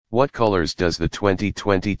What colors does the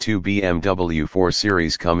 2022 BMW 4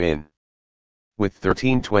 Series come in? With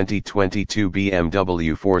 13 2022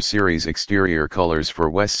 BMW 4 Series exterior colors for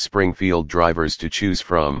West Springfield drivers to choose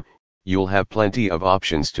from, you'll have plenty of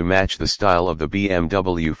options to match the style of the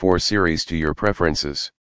BMW 4 Series to your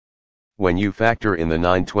preferences. When you factor in the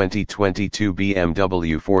 9 2022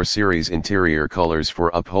 BMW 4 Series interior colors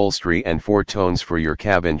for upholstery and 4 tones for your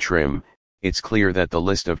cabin trim, it's clear that the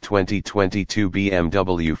list of 2022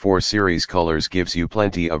 BMW 4 Series colors gives you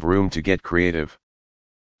plenty of room to get creative.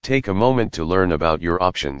 Take a moment to learn about your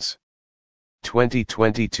options.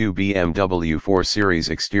 2022 BMW 4 Series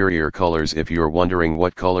exterior colors. If you're wondering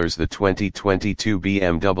what colors the 2022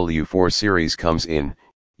 BMW 4 Series comes in,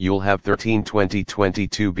 you'll have 13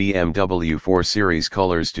 2022 BMW 4 Series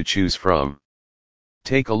colors to choose from.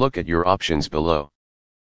 Take a look at your options below.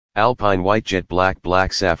 Alpine white, jet black,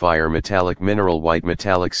 black sapphire, metallic mineral white,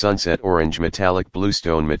 metallic sunset orange, metallic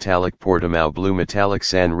bluestone, metallic Portimao blue, metallic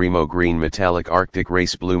San Remo green, metallic Arctic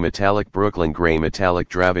race blue, metallic Brooklyn gray, metallic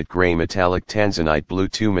Dravit gray, metallic Tanzanite blue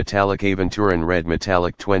 2, metallic Aventuran red,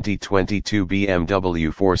 metallic 2022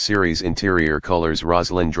 BMW 4 Series interior colors.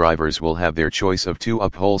 Roslyn drivers will have their choice of 2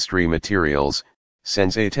 upholstery materials,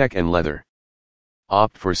 Sensatec and leather.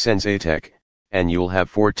 Opt for Sensatec, and you'll have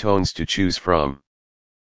 4 tones to choose from.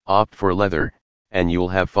 Opt for leather, and you'll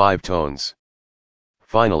have 5 tones.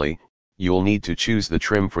 Finally, you'll need to choose the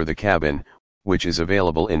trim for the cabin, which is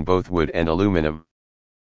available in both wood and aluminum.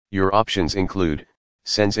 Your options include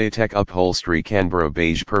Sensatec upholstery, Canberra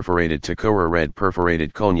beige, perforated Tacora red,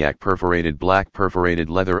 perforated cognac, perforated black, perforated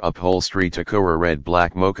leather upholstery, Tacora red,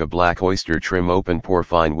 black mocha, black oyster trim, open pore,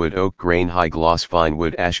 fine wood, oak grain, high gloss, fine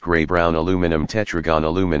wood, ash gray, brown aluminum, tetragon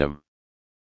aluminum.